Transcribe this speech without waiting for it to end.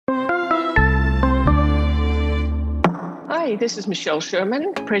Hi, this is Michelle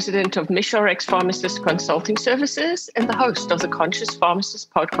Sherman, President of MishRx Pharmacist Consulting Services and the host of the Conscious Pharmacist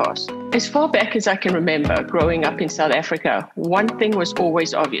podcast. As far back as I can remember growing up in South Africa, one thing was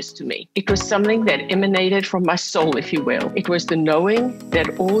always obvious to me. It was something that emanated from my soul, if you will. It was the knowing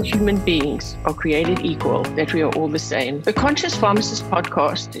that all human beings are created equal, that we are all the same. The Conscious Pharmacist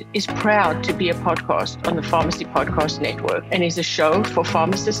podcast is proud to be a podcast on the Pharmacy Podcast Network and is a show for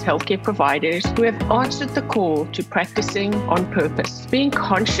pharmacist healthcare providers who have answered the call to practicing on purpose. Being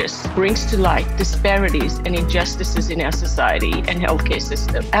conscious brings to light disparities and injustices in our society and healthcare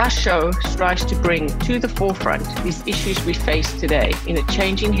system. Our show strives to bring to the forefront these issues we face today in a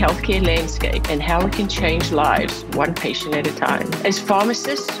changing healthcare landscape and how we can change lives one patient at a time. As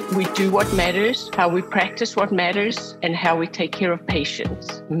pharmacists, we do what matters, how we practice what matters, and how we take care of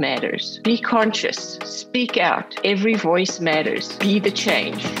patients matters. Be conscious, speak out. Every voice matters. Be the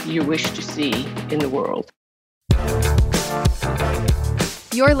change you wish to see in the world.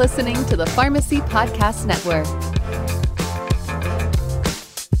 You're listening to the Pharmacy Podcast Network.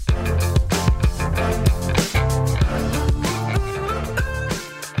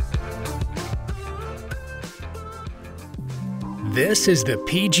 This is the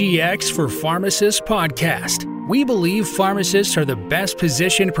PGX for Pharmacists podcast. We believe pharmacists are the best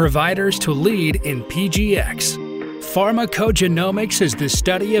positioned providers to lead in PGX. Pharmacogenomics is the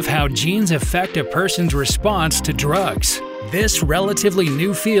study of how genes affect a person's response to drugs. This relatively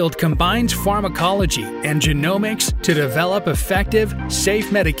new field combines pharmacology and genomics to develop effective,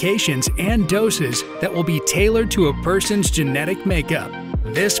 safe medications and doses that will be tailored to a person's genetic makeup.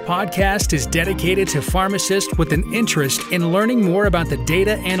 This podcast is dedicated to pharmacists with an interest in learning more about the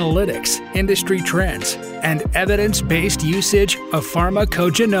data analytics, industry trends, and evidence-based usage of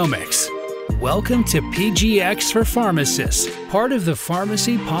pharmacogenomics. Welcome to PGX for Pharmacists, part of the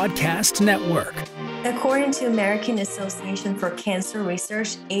Pharmacy Podcast Network. According to American Association for Cancer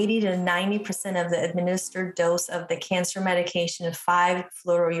Research, 80 to 90% of the administered dose of the cancer medication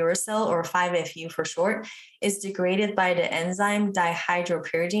 5-fluorouracil, or 5-FU for short, is degraded by the enzyme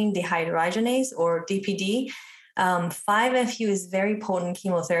dihydropyridine dehydrogenase, or DPD. 5-FU is very potent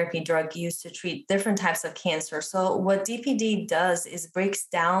chemotherapy drug used to treat different types of cancer. So what DPD does is breaks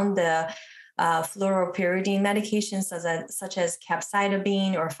down the fluoropyridine medications such as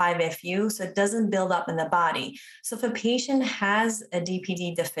capecitabine or 5-FU, so it doesn't build up in the body. So if a patient has a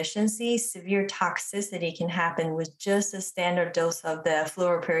DPD deficiency, severe toxicity can happen with just a standard dose of the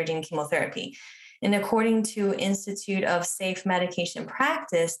fluoropyridine chemotherapy. And according to Institute of Safe Medication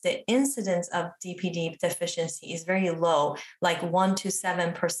Practice, the incidence of DPD deficiency is very low, like 1 to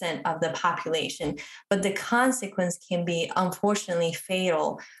 7% of the population. But the consequence can be unfortunately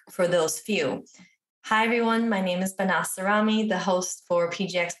fatal for those few. Hi, everyone. My name is Banas Sarami, the host for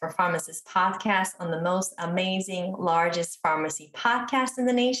PGX for Pharmacists podcast on the most amazing, largest pharmacy podcast in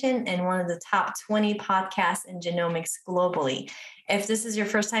the nation and one of the top 20 podcasts in genomics globally. If this is your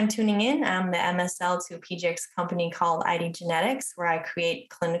first time tuning in, I'm the MSL to a PGX company called IDgenetix, where I create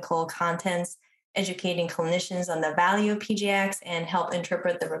clinical contents, educating clinicians on the value of PGX and help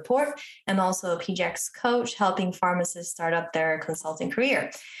interpret the report. I'm also a PGX coach, helping pharmacists start up their consulting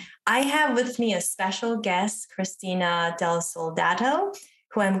career. I have with me a special guest, Cristina Del Soldato,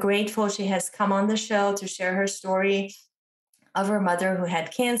 who I'm grateful she has come on the show to share her story of her mother who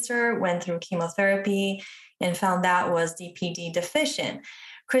had cancer, went through chemotherapy, and found out was DPD deficient.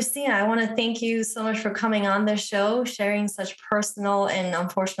 Cristina, I want to thank you so much for coming on the show, sharing such personal and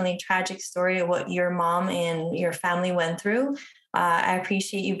unfortunately tragic story of what your mom and your family went through. I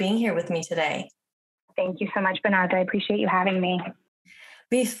appreciate you being here with me today. Thank you so much, Banaz. I appreciate you having me.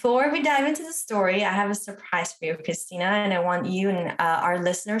 Before we dive into the story, I have a surprise for you, Cristina, and I want you and our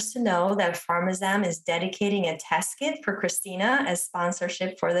listeners to know that Pharmazam is dedicating a test kit for Cristina as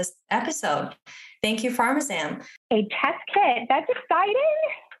sponsorship for this episode. Thank you, Pharmazam. A test kit. That's exciting.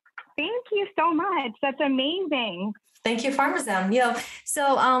 Thank you so much. That's amazing. Thank you, Pharmazam.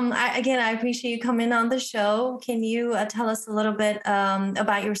 So I appreciate you coming on the show. Can you tell us a little bit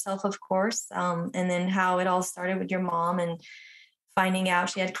about yourself, of course, and then how it all started with your mom and finding out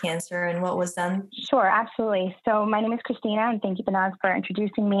she had cancer and what was done? Sure, absolutely. So my name is Cristina, and thank you, Banaz, for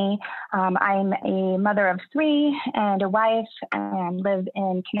introducing me. I'm a mother of 3 and a wife and live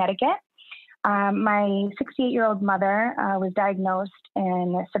in Connecticut. My 68-year-old mother was diagnosed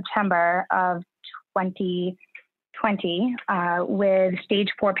in September of 2020 with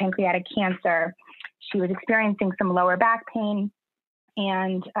stage 4 pancreatic cancer. She was experiencing some lower back pain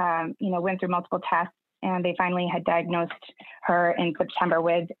and, went through multiple tests, and they finally had diagnosed her in September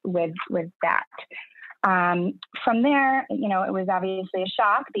with that. From there, it was obviously a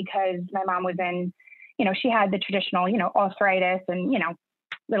shock because my mom was in she had the traditional, arthritis and,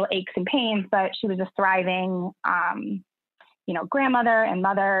 little aches and pains, but she was a thriving, grandmother and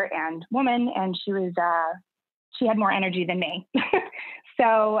mother and woman. And she had more energy than me.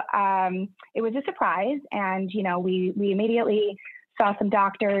 So it was a surprise. And, we immediately saw some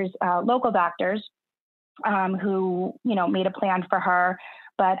doctors, local doctors, who, made a plan for her.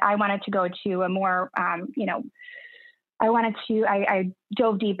 But I wanted to go to a more, I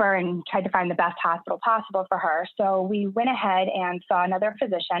dove deeper and tried to find the best hospital possible for her. So we went ahead and saw another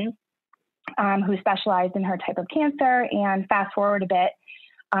physician who specialized in her type of cancer. And fast forward a bit,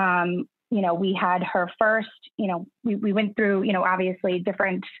 we had her first, we went through, obviously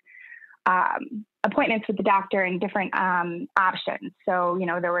different appointments with the doctor and different options. So,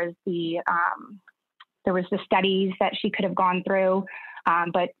 there was the studies that she could have gone through,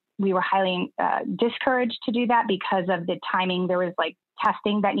 but we were highly discouraged to do that because of the timing. There was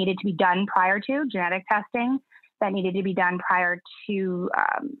testing that needed to be done prior to, genetic testing that needed to be done prior to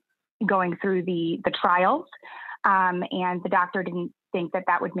going through the trials. And the doctor didn't think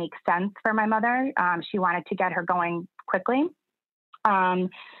that would make sense for my mother. She wanted to get her going quickly.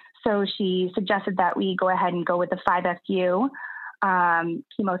 So she suggested that we go ahead and go with the 5FU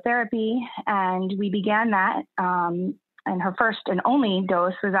chemotherapy. And we began that. And her first and only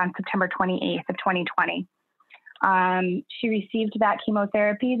dose was on September 28th of 2020. She received that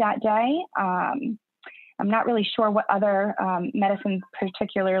chemotherapy that day. I'm not really sure what other medicines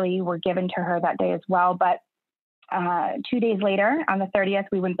particularly were given to her that day as well, but 2 days later, on the 30th,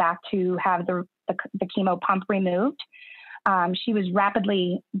 we went back to have the chemo pump removed. She was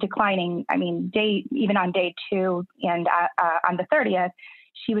rapidly declining. I mean, even on day 2 and on the 30th,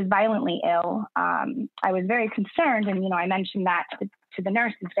 she was violently ill. I was very concerned, and I mentioned that to the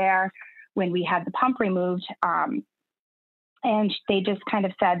nurses there when we had the pump removed, and they just kind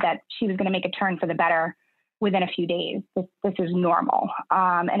of said that she was going to make a turn for the better within a few days. This is normal.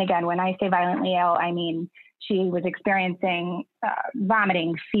 And again, when I say violently ill, I mean she was experiencing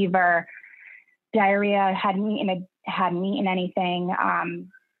vomiting, fever, diarrhea, hadn't eaten anything,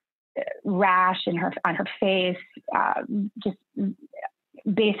 rash on her face, just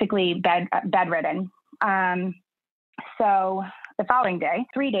basically bedridden. So the following day,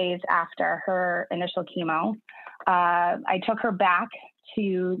 3 days after her initial chemo, I took her back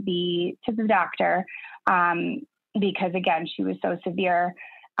to the doctor because again, she was so severe,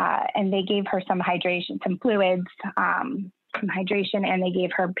 and they gave her some hydration, some fluids, some hydration, and they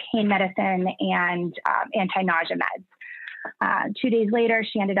gave her pain medicine and anti-nausea meds. 2 days later,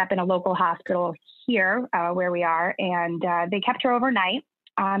 she ended up in a local hospital here where we are, and they kept her overnight.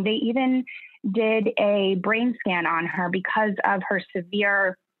 They even did a brain scan on her because of her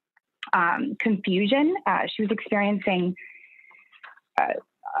severe confusion. She was experiencing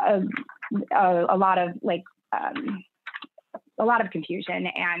a lot of confusion,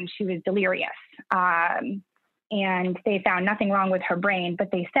 and she was delirious. And they found nothing wrong with her brain,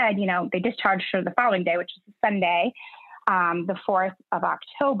 but they said, they discharged her the following day, which is Sunday, the 4th of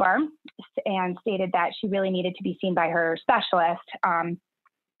October, and stated that she really needed to be seen by her specialist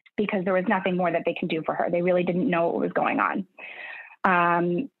because there was nothing more that they can do for her. They really didn't know what was going on.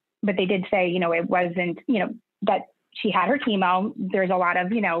 But they did say, it wasn't, that she had her chemo. There's a lot of,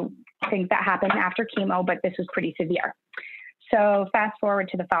 things that happen after chemo, but this was pretty severe. So fast forward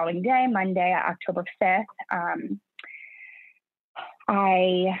to the following day, Monday, October 5th,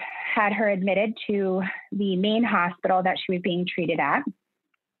 I had her admitted to the main hospital that she was being treated at.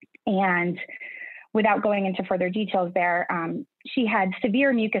 And without going into further details there, she had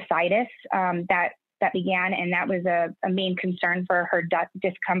severe mucositis that began, and that was a main concern for her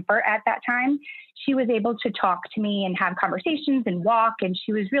discomfort at that time. She was able to talk to me and have conversations and walk, and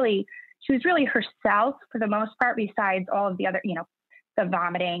she was really herself for the most part, besides all of the other, the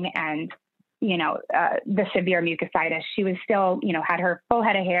vomiting and, the severe mucositis. She was still, had her full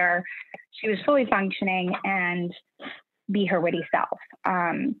head of hair. She was fully functioning and be her witty self.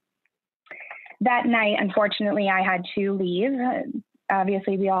 That night, unfortunately, I had to leave.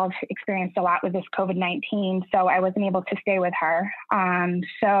 Obviously, we all experienced a lot with this COVID-19, so I wasn't able to stay with her.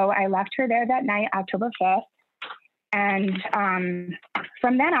 So I left her there that night, October 5th. And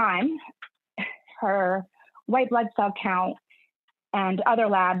from then on, her white blood cell count and other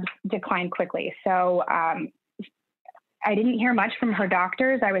labs declined quickly. So I didn't hear much from her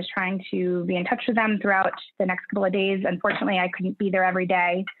doctors. I was trying to be in touch with them throughout the next couple of days. Unfortunately, I couldn't be there every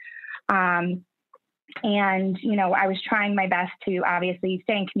day. And, I was trying my best to obviously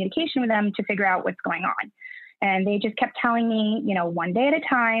stay in communication with them to figure out what's going on. And they just kept telling me, one day at a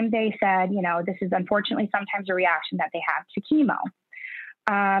time, they said, this is unfortunately sometimes a reaction that they have to chemo.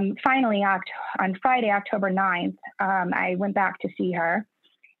 Finally, on Friday, October 9th, I went back to see her,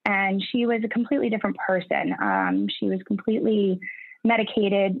 and she was a completely different person. She was completely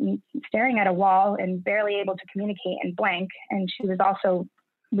medicated and staring at a wall and barely able to communicate and blink. And she was also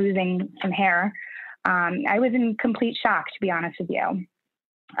losing some hair. I was in complete shock, to be honest with you.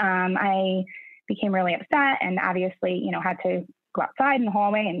 I became really upset and obviously, had to go outside in the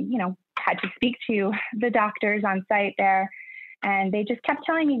hallway and, had to speak to the doctors on site there. And they just kept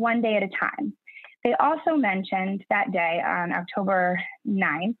telling me one day at a time. They also mentioned that day on October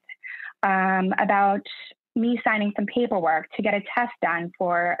 9th about me signing some paperwork to get a test done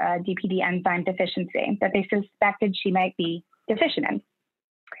for a DPD enzyme deficiency that they suspected she might be deficient in.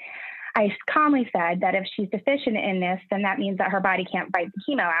 I calmly said that if she's deficient in this, then that means that her body can't fight the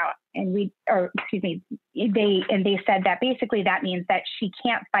chemo out. They said that basically that means that she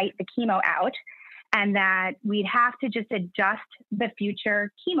can't fight the chemo out and that we'd have to just adjust the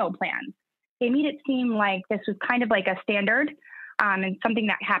future chemo plans. They made it seem like this was kind of like a standard and something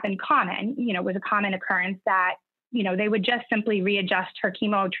that happened common, was a common occurrence that, they would just simply readjust her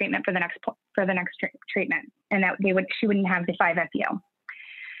chemo treatment for the next treatment and that she wouldn't have the 5-FU.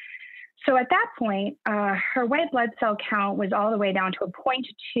 So at that point, her white blood cell count was all the way down to a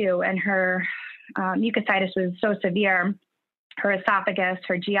 0.2, and her mucositis was so severe, her esophagus,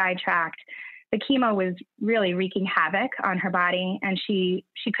 her GI tract, the chemo was really wreaking havoc on her body, and she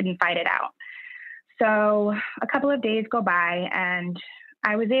couldn't fight it out. So a couple of days go by, and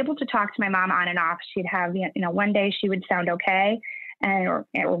I was able to talk to my mom on and off. She'd have, one day she would sound okay, or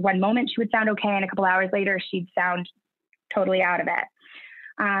one moment she would sound okay, and a couple hours later she'd sound totally out of it.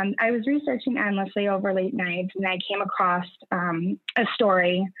 I was researching endlessly over late nights, and I came across a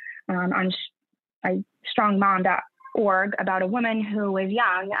story on strongmom.org about a woman who was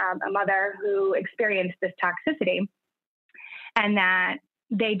young, a mother who experienced this toxicity, and that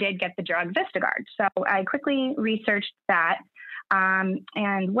they did get the drug Vistigard. So I quickly researched that.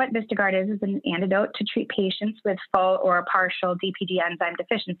 And what Vistigard is an antidote to treat patients with full or partial DPD enzyme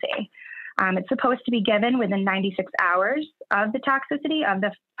deficiency. It's supposed to be given within 96 hours of the toxicity of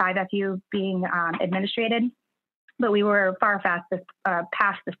the 5-FU being administered, but we were far past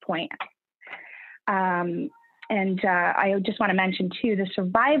this point. I just want to mention too, the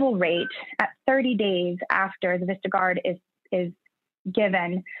survival rate at 30 days after the Vistigard is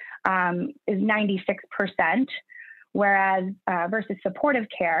given is 96%, whereas versus supportive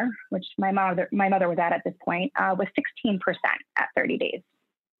care, which my mother was at this point, was 16% at 30 days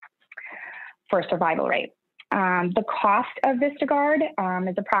for survival rate. The cost of Vistigard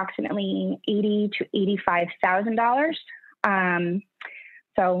is approximately $80,000 to $85,000.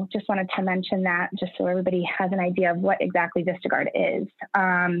 So just wanted to mention that just so everybody has an idea of what exactly Vistigard is.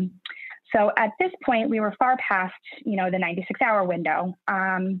 So at this point, we were far past, the 96-hour window.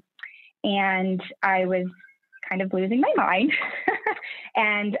 And I was kind of losing my mind.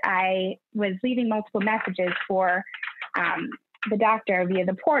 And I was leaving multiple messages for the doctor via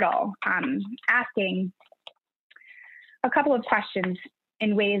the portal, asking a couple of questions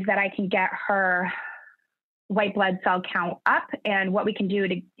in ways that I can get her white blood cell count up and what we can do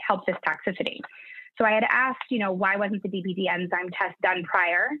to help this toxicity. So I had asked, why wasn't the DPD enzyme test done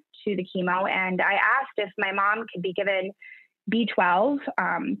prior to the chemo? And I asked if my mom could be given B12,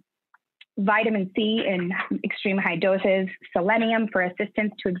 vitamin C in extreme high doses, selenium for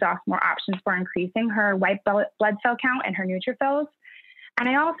assistance to exhaust more options for increasing her white blood cell count and her neutrophils. And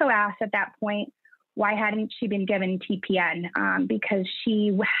I also asked at that point, why hadn't she been given TPN? Because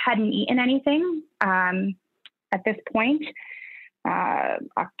she hadn't eaten anything at this point,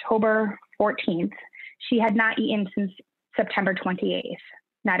 October 14th. She had not eaten since September 28th,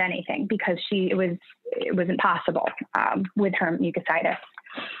 not anything, because it was impossible with her mucositis.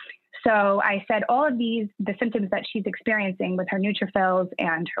 So I said all of the symptoms that she's experiencing with her neutrophils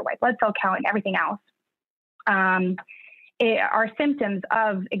and her white blood cell count and everything else are symptoms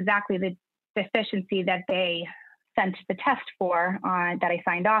of exactly the deficiency that they sent the test for that I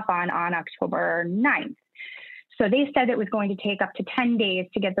signed off on October 9th. So they said it was going to take up to 10 days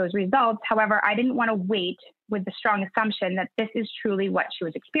to get those results. However, I didn't want to wait with the strong assumption that this is truly what she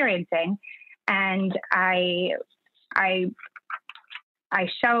was experiencing. And I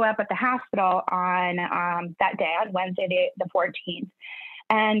show up at the hospital on that day, on Wednesday, the 14th.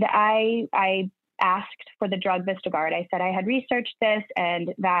 And I asked for the drug Vistigard. I said I had researched this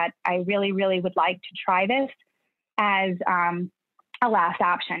and that I really, really would like to try this as a last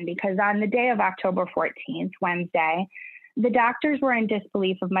option, because on the day of October 14th, Wednesday, the doctors were in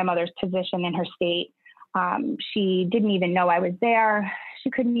disbelief of my mother's position in her state. She didn't even know I was there. She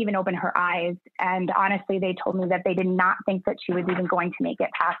couldn't even open her eyes. And honestly, they told me that they did not think that she was even going to make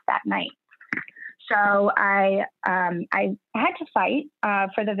it past that night. So I had to fight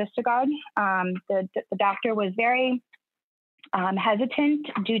for the VistaGuard. The doctor was very hesitant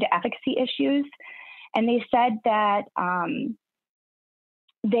due to efficacy issues. And they said that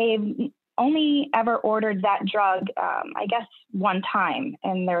they've only ever ordered that drug, I guess, one time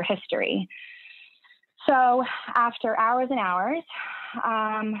in their history. So after hours and hours,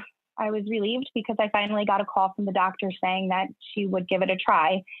 I was relieved because I finally got a call from the doctor saying that she would give it a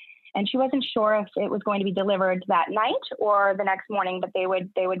try. And she wasn't sure if it was going to be delivered that night or the next morning, but they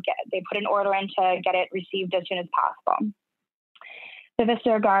put an order in to get it received as soon as possible. The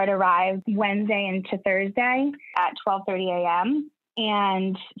VistaGuard arrived Wednesday into Thursday at 12:30 a.m.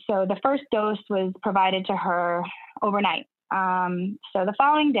 And so the first dose was provided to her overnight. So the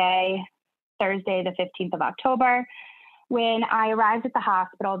following day, Thursday, the 15th of October, when I arrived at the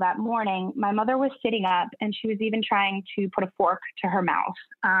hospital that morning, my mother was sitting up and she was even trying to put a fork to her mouth,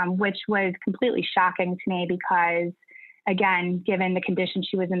 which was completely shocking to me because, again, given the condition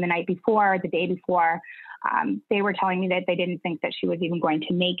she was in the night before, the day before, they were telling me that they didn't think that she was even going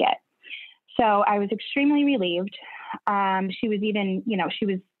to make it. So I was extremely relieved. She was even,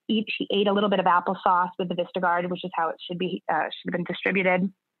 she ate a little bit of applesauce with the VistaGuard, which is how it should have been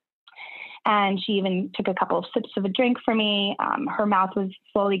distributed. And she even took a couple of sips of a drink for me. Her mouth was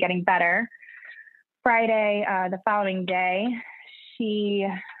slowly getting better. Friday, the following day, she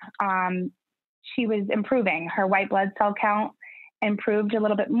was improving. Her white blood cell count improved a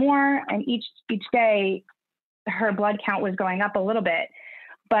little bit more, and each day her blood count was going up a little bit.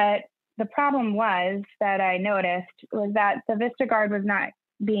 But the problem was that I noticed was that the VistaGuard was not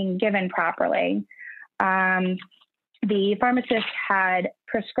being given properly. The pharmacist had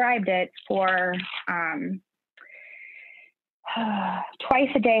prescribed it for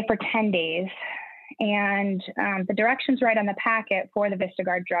twice a day for 10 days. And the directions right on the packet for the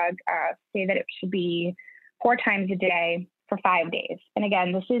VistaGuard drug say that it should be 4 times a day for 5 days. And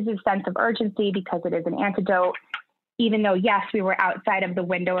again, this is a sense of urgency because it is an antidote. Even though, yes, we were outside of the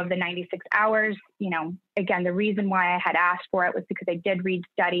window of the 96 hours, again, the reason why I had asked for it was because I did read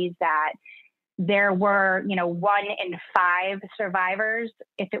studies that there were, 1 in 5 survivors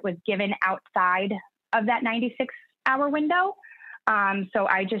if it was given outside of that 96-hour window. So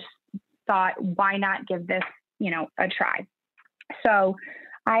I just thought, why not give this, a try? So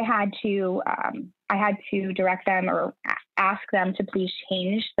I had to direct them or ask them to please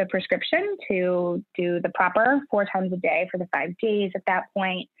change the prescription to do the proper 4 times a day for the 5 days at that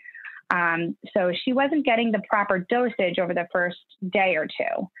point. So she wasn't getting the proper dosage over the first day or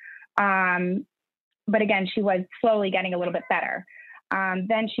two. But again, she was slowly getting a little bit better.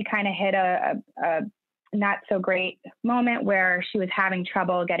 Then she kind of hit a not so great moment where she was having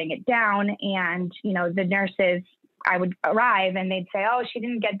trouble getting it down. And, the nurses, I would arrive and they'd say, oh, she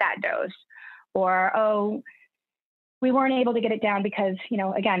didn't get that dose. Or, oh, we weren't able to get it down because,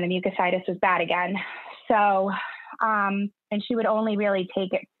 again, the mucositis was bad again. So, and she would only really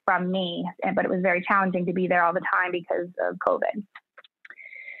take it from me, but it was very challenging to be there all the time because of COVID.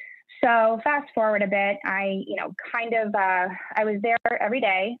 So fast forward a bit, I was there every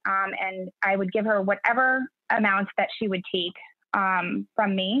day, and I would give her whatever amounts that she would take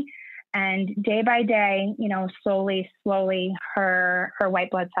from me. And day by day, slowly, her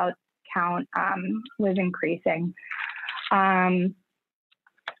white blood cell count was increasing. But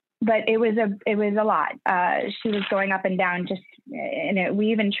it was a lot. She was going up and down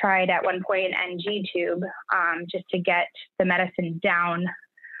we even tried at one point an NG tube just to get the medicine down.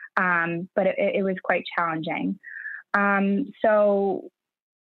 But it was quite challenging. So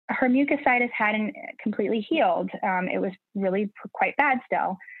her mucositis hadn't completely healed. It was really quite bad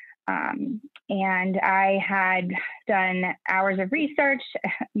still. And I had done hours of research,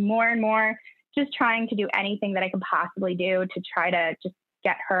 more and more, just trying to do anything that I could possibly do to try to just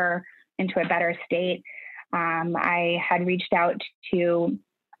get her into a better state. I had reached out to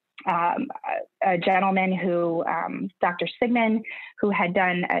a gentleman who, Dr. Sigmund, who had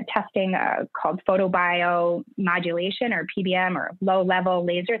done a testing called photobiomodulation or PBM or low-level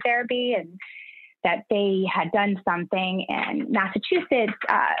laser therapy, and that they had done something in Massachusetts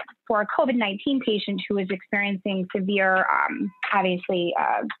for a COVID-19 patient who was experiencing severe, obviously,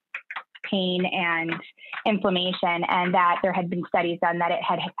 pain and inflammation, and that there had been studies done that it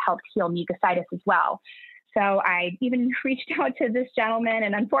had helped heal mucositis as well. So I even reached out to this gentleman,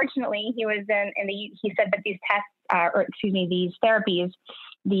 and unfortunately, he was he said that these tests, these therapies,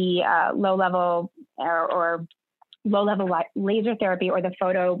 the low level or low-level laser therapy or the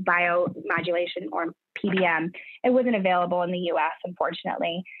photobiomodulation or PBM, it wasn't available in the US,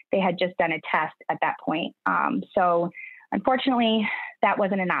 unfortunately. They had just done a test at that point. So unfortunately, that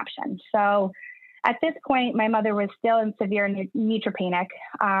wasn't an option. So at this point, my mother was still in severe neutropenic.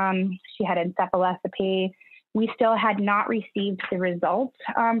 She had encephalopathy. We still had not received the results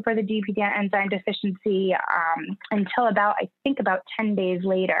for the DPD enzyme deficiency until about 10 days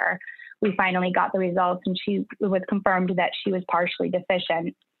later. We finally got the results, and it was confirmed that she was partially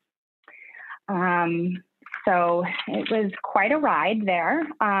deficient. So it was quite a ride there.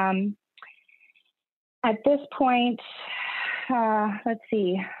 At this point, let's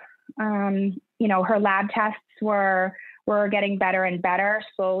see, her lab tests were getting better and better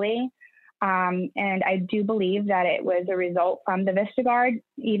slowly. And I do believe that it was a result from the VistaGuard.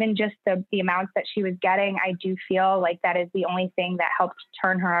 Even just the amounts that she was getting, I do feel like that is the only thing that helped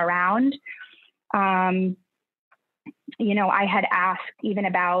turn her around. I had asked even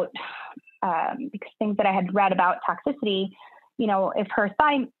about because things that I had read about toxicity, if her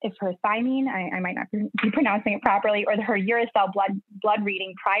thymine, I might not be pronouncing it properly, or her uracil blood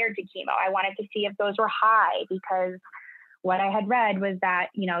reading prior to chemo, I wanted to see if those were high, because what I had read was that,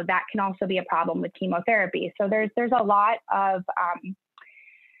 that can also be a problem with chemotherapy. So there's a lot of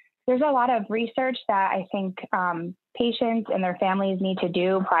research that I think patients and their families need to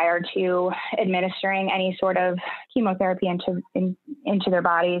do prior to administering any sort of chemotherapy into their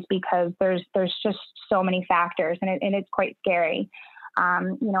bodies, because there's just so many factors, and it's quite scary.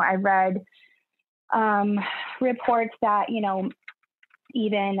 I read reports that,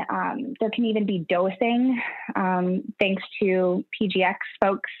 even there can even be dosing, thanks to PGX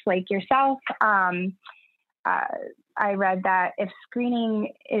folks like yourself. I read that if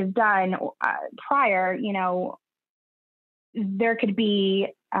screening is done prior, there could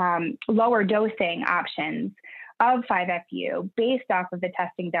be lower dosing options of 5-FU based off of the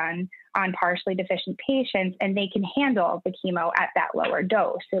testing done on partially deficient patients, and they can handle the chemo at that lower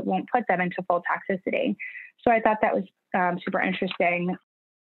dose. It won't put them into full toxicity. So I thought that was super interesting.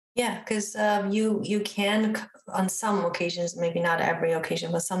 Yeah, because you can, on some occasions, maybe not every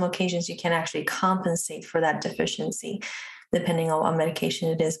occasion, but some occasions you can actually compensate for that deficiency, depending on what medication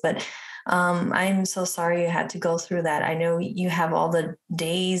it is. But I'm so sorry you had to go through that. I know you have all the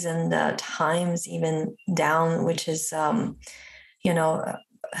days and the times even down, which is,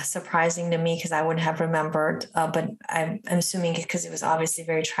 surprising to me, because I wouldn't have remembered. But I'm assuming because it was obviously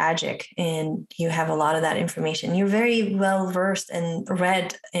very tragic, and you have a lot of that information. You're very well versed and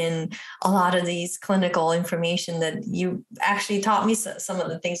read in a lot of these clinical information that you actually taught me some of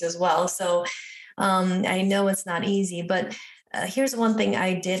the things as well. So I know it's not easy, but here's one thing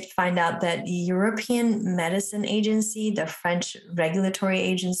I did find out, that the European Medicine Agency, the French Regulatory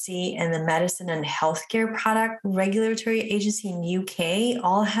Agency, and the Medicine and Healthcare Product Regulatory Agency in UK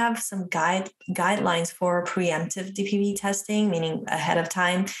all have some guidelines for preemptive DPP testing, meaning ahead of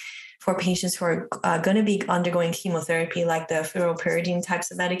time, for patients who are going to be undergoing chemotherapy, like the fluoropyridine types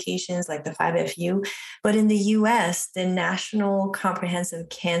of medications, like the 5-FU. But in the US, the National Comprehensive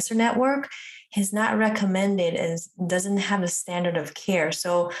Cancer Network has not recommended and doesn't have a standard of care.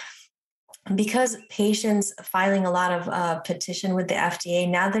 So because patients filing a lot of petition with the FDA,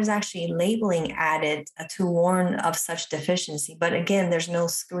 now there's actually labeling added to warn of such deficiency. But again, there's no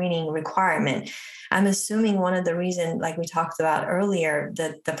screening requirement. I'm assuming one of the reasons, like we talked about earlier,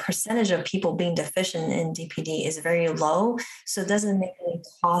 that the percentage of people being deficient in DPD is very low. So it doesn't make any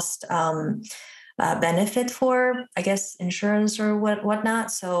cost benefit for, I guess, insurance or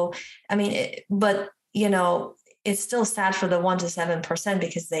whatnot. So, I mean, it's still sad for the 1% to 7%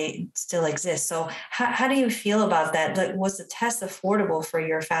 because they still exist. So how do you feel about that? Like, was the test affordable for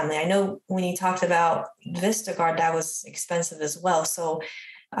your family? I know when you talked about VistaGuard, that was expensive as well. So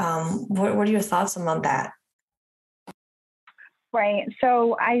what are your thoughts on that? Right.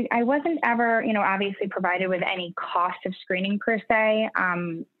 So I wasn't ever, obviously provided with any cost of screening per se.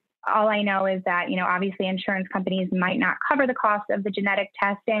 All I know is that, obviously insurance companies might not cover the cost of the genetic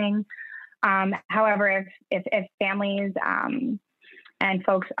testing. However, if families and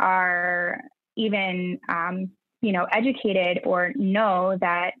folks are even, educated or know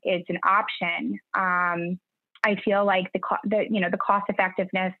that it's an option, I feel like the cost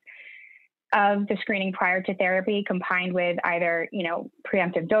effectiveness of the screening prior to therapy, combined with either,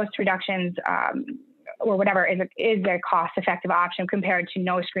 preemptive dose reductions, or whatever, is a cost-effective option compared to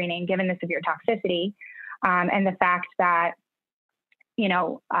no screening, given the severe toxicity, and the fact that,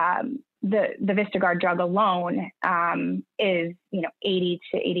 the VistaGuard drug alone is, $80,000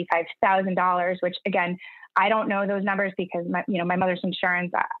 to $85,000, which again, I don't know those numbers because my mother's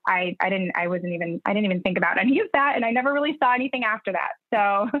insurance, I didn't even think about any of that. And I never really saw anything after that.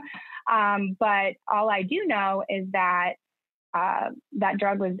 So, but all I do know is that that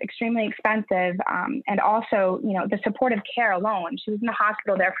drug was extremely expensive. And also, the supportive care alone, she was in the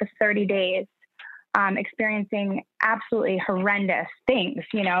hospital there for 30 days, experiencing absolutely horrendous things.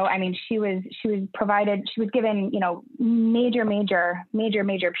 I mean, she was given, major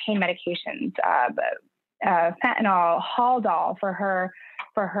pain medications, fentanyl, Haldol for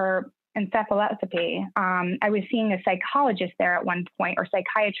her encephalopathy. I was seeing a psychologist there at one point, or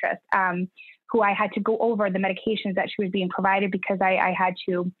psychiatrist, who I had to go over the medications that she was being provided, because I had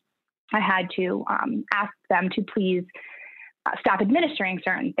to ask them to please stop administering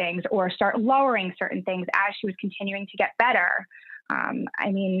certain things or start lowering certain things as she was continuing to get better.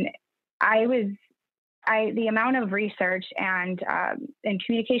 I mean, the amount of research and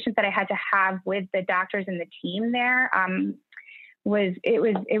communications that I had to have with the doctors and the team there was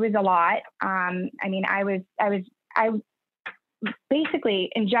a lot. I mean, I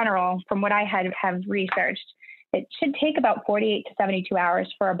basically, in general, from what I have researched, it should take about 48 to 72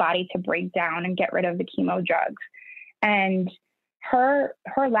 hours for a body to break down and get rid of the chemo drugs. And her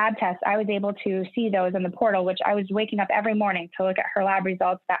lab tests, I was able to see those in the portal, which I was waking up every morning to look at her lab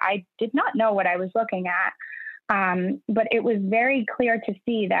results that I did not know what I was looking at. But it was very clear to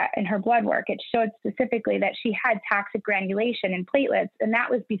see that in her blood work, it showed specifically that she had toxic granulation and platelets. And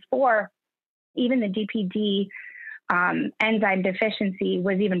that was before even the DPD enzyme deficiency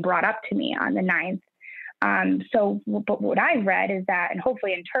was even brought up to me on the 9th. But what I've read is that, and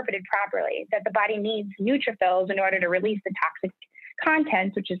hopefully interpreted properly, that the body needs neutrophils in order to release the toxic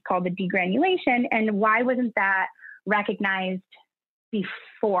contents, which is called the degranulation. And why wasn't that recognized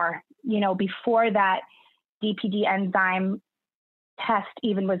before that DPD enzyme test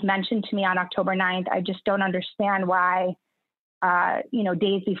even was mentioned to me on October 9th? I just don't understand why,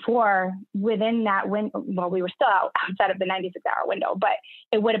 days before, within that window, well, we were still outside of the 96-hour window, but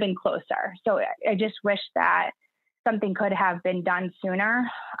it would have been closer. So I just wish that something could have been done sooner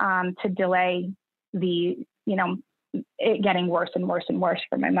to delay it getting worse and worse and worse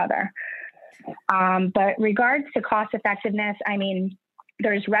for my mother. But regards to cost effectiveness, I mean,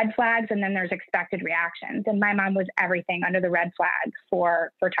 there's red flags and then there's expected reactions. And my mom was everything under the red flag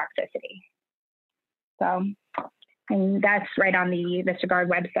for toxicity. So, and that's right on the Sagard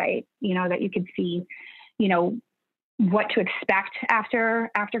website, that you could see, what to expect after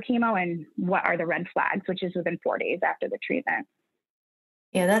chemo and what are the red flags, which is within 4 days after the treatment.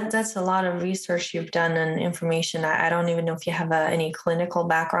 Yeah, that's a lot of research you've done and information. I don't even know if you have any clinical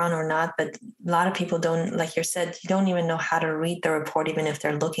background or not, but a lot of people don't, like you said, you don't even know how to read the report, even if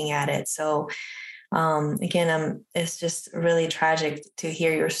they're looking at it. So again, it's just really tragic to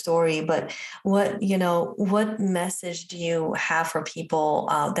hear your story. But what message do you have for people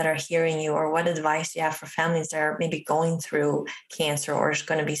that are hearing you, or what advice do you have for families that are maybe going through cancer or is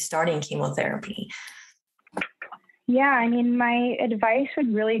going to be starting chemotherapy? Yeah, I mean, my advice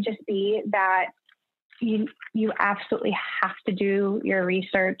would really just be that you absolutely have to do your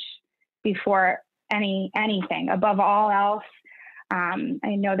research before anything. Above all else,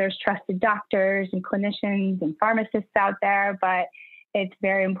 I know there's trusted doctors and clinicians and pharmacists out there, but it's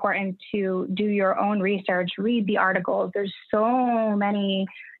very important to do your own research, read the articles. There's so many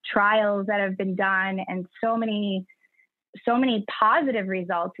trials that have been done and so many positive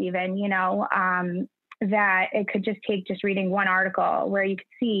results even, that it could just take reading one article where you could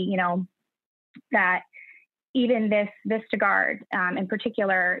see, that even this Vistigard in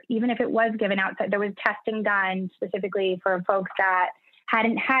particular, even if it was given outside, there was testing done specifically for folks that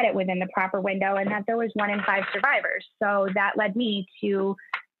hadn't had it within the proper window, and that there was 1 in 5 survivors. So that led me to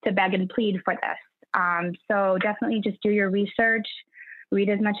beg and plead for this. So definitely just do your research, read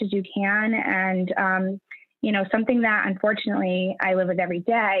as much as you can. And, something that unfortunately I live with every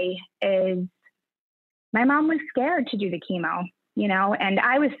day is my mom was scared to do the chemo, and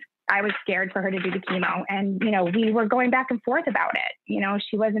I was scared for her to do the chemo. And, we were going back and forth about it.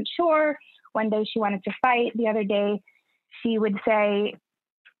 She wasn't sure. One day she wanted to fight. The other day she would say,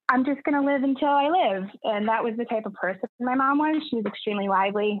 I'm just going to live until I live. And that was the type of person my mom was. She was extremely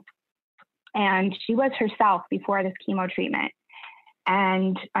lively. And she was herself before this chemo treatment.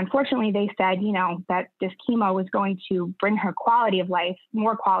 And unfortunately, they said, that this chemo was going to bring her quality of life,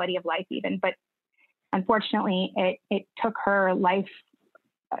 more quality of life even. But unfortunately, it took her life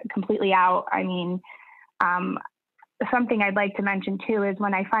completely out. I mean, something I'd like to mention too is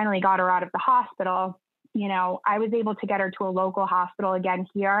when I finally got her out of the hospital, I was able to get her to a local hospital again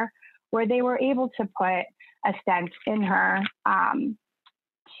here, where they were able to put a stent in her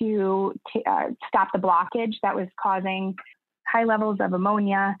to stop the blockage that was causing high levels of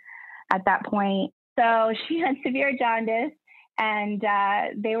ammonia at that point. So she had severe jaundice, and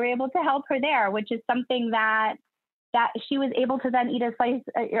they were able to help her there, which is something that she was able to then eat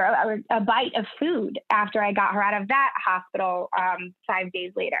a bite of food after I got her out of that hospital 5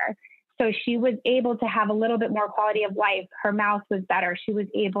 days later. So she was able to have a little bit more quality of life. Her mouth was better. She was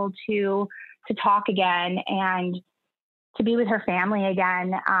able to talk again and to be with her family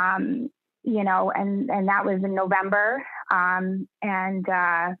again, and that was in November. And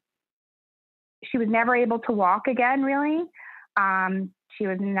she was never able to walk again, really. She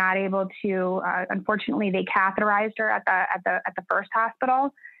was not able to, unfortunately, they catheterized her at the first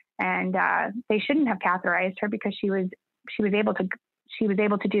hospital, and they shouldn't have catheterized her because she was able to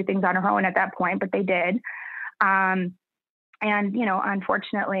do things on her own at that point, but they did. And,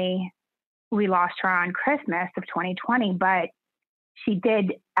 unfortunately, we lost her on Christmas of 2020, but she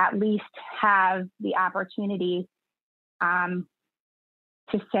did at least have the opportunity to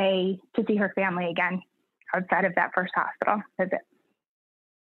see her family again outside of that first hospital visit.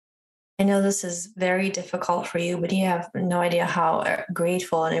 I know this is very difficult for you, but you have no idea how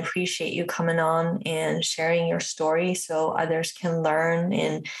grateful and appreciate you coming on and sharing your story so others can learn.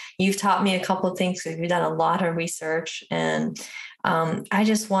 And you've taught me a couple of things because you've done a lot of research. And I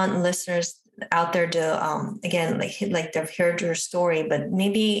just want listeners out there to, again, like they've heard your story, but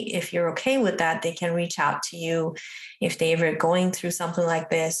maybe if you're okay with that, they can reach out to you if they ever going through something like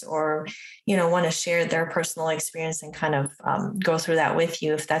this, or, want to share their personal experience and kind of go through that with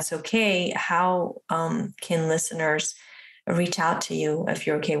you. If that's okay, how can listeners reach out to you if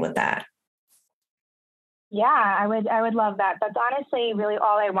you're okay with that? Yeah, I would love that. That's honestly really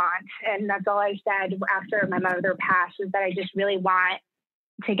all I want. And that's all I said after my mother passed, is that I just really want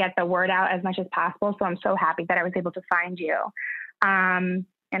to get the word out as much as possible. So I'm so happy that I was able to find you. And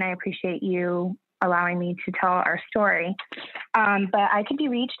I appreciate you allowing me to tell our story. But I could be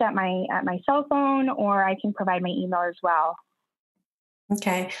reached at my cell phone, or I can provide my email as well.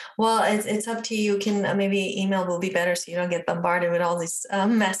 Okay. Well, it's up to you. Can maybe email will be better so you don't get bombarded with all these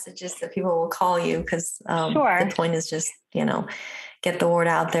messages that people will call you, because Sure. The point is just, get the word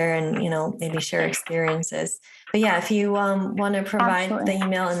out there and, maybe share experiences. But yeah, if you want to provide Absolutely. the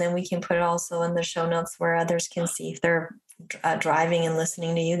email, and then we can put it also in the show notes where others can see if they're driving and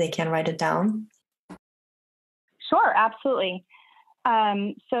listening to you, they can write it down. Sure, absolutely.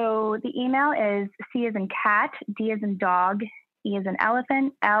 So the email is C as in cat, D as in dog, E as in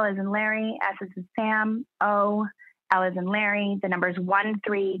elephant, L as in Larry, S as in Sam, O, L as in Larry. The number is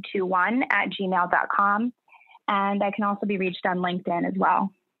 1321@gmail.com. And I can also be reached on LinkedIn as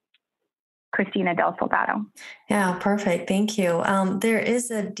well. Cristina Del Soldado. Yeah, perfect. Thank you. There is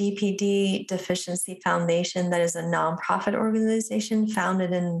a DPD Deficiency Foundation that is a nonprofit organization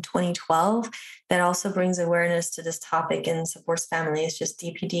founded in 2012 that also brings awareness to this topic and supports families. It's just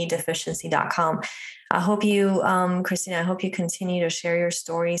dpddeficiency.com. I hope you, Cristina, I hope you continue to share your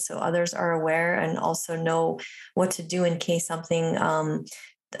story so others are aware and also know what to do in case something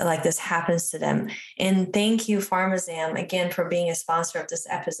like this happens to them. And thank you, Pharmazam, again, for being a sponsor of this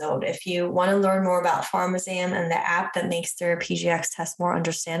episode. If you want to learn more about Pharmazam and the app that makes their PGX test more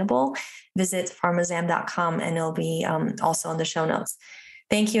understandable, visit pharmazam.com, and it'll be also on the show notes.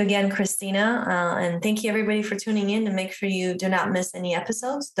 Thank you again, Cristina. And thank you, everybody, for tuning in, and make sure you do not miss any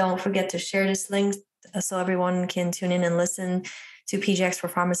episodes. Don't forget to share this link so everyone can tune in and listen to PGX for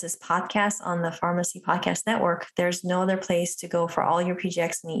Pharmacists podcast on the Pharmacy Podcast Network. There's no other place to go for all your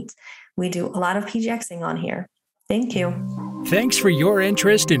PGX needs. We do a lot of PGXing on here. Thank you. Thanks for your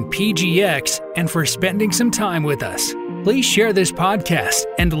interest in PGX and for spending some time with us. Please share this podcast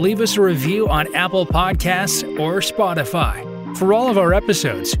and leave us a review on Apple Podcasts or Spotify. For all of our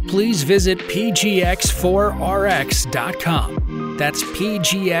episodes, please visit pgx4rx.com. That's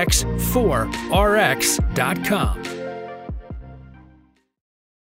pgx4rx.com.